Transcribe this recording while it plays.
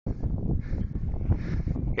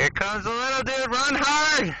Here comes the little dude. Run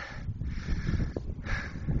hard.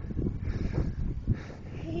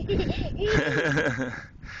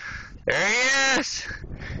 There he is.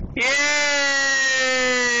 Yay!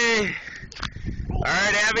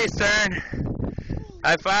 Alright, Abby's turn.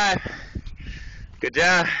 High five. Good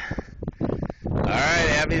job. Alright,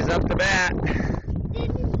 Abby's up to bat.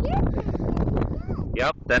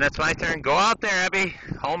 Yep, then it's my turn. Go out there, Abby.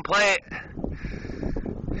 Home plate.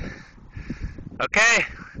 Okay.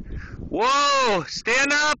 Whoa!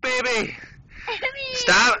 Stand up, baby.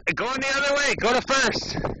 Stop. Going the other way. Go to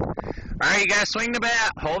first. Alright, you gotta swing the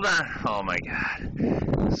bat. Hold on. Oh my god.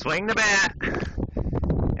 Swing the bat.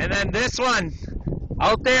 And then this one.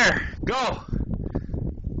 Out there. Go.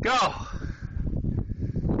 Go.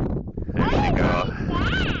 There she goes.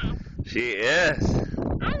 She is.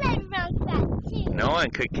 No one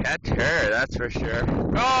could catch her, that's for sure.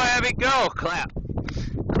 Go, Abby, go. Clap.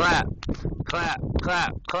 Clap. Clap.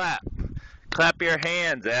 Clap. Clap. Clap your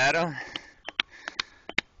hands, Adam.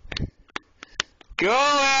 Go,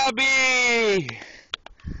 Abby!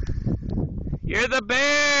 You're the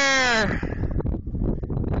bear!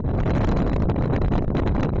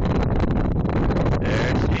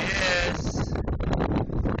 There she is.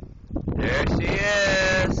 There she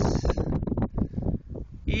is.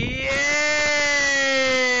 Yay!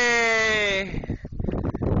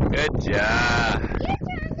 Good job. Your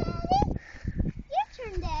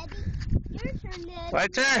turn, Daddy. Your turn, Daddy. My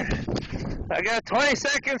turn. I got 20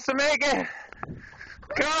 seconds to make it.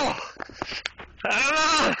 Go! I don't know.